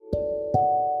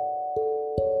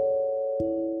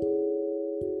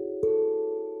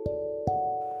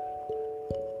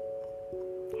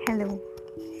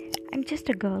I'm just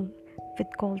a girl with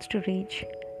goals to reach,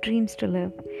 dreams to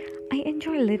live. I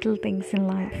enjoy little things in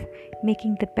life,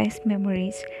 making the best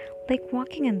memories like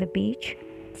walking on the beach,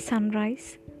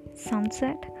 sunrise,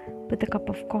 sunset with a cup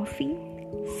of coffee,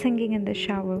 singing in the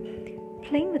shower,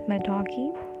 playing with my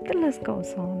doggy, the list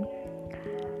goes on.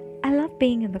 I love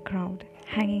being in the crowd,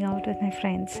 hanging out with my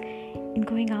friends, and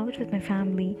going out with my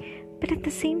family, but at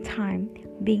the same time,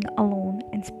 being alone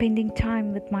and spending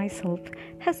time with myself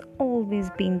has always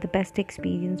been the best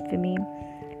experience for me.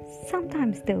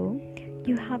 Sometimes, though,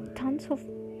 you have tons of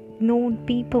known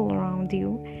people around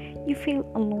you, you feel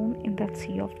alone in that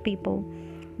sea of people,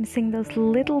 missing those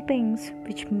little things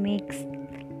which makes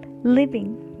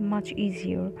living much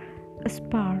easier. A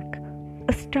spark,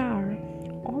 a star.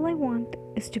 All I want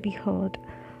is to be heard.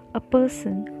 A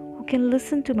person who can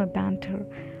listen to my banter.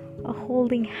 A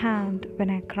holding hand when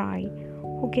I cry.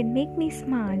 Who can make me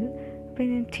smile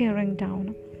when I'm tearing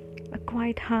down. A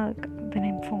quiet hug when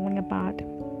I'm falling apart.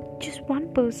 Just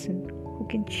one person who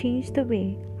can change the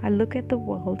way I look at the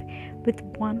world with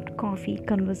one coffee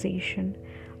conversation.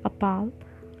 A pal,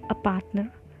 a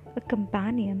partner, a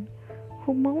companion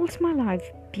who molds my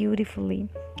life beautifully,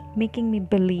 making me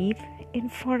believe in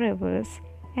forevers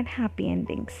and happy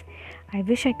endings. I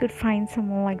wish I could find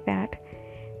someone like that.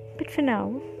 But for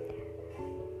now,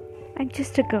 I'm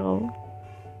just a girl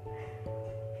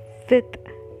with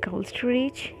goals to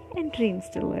reach and dreams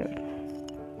to live.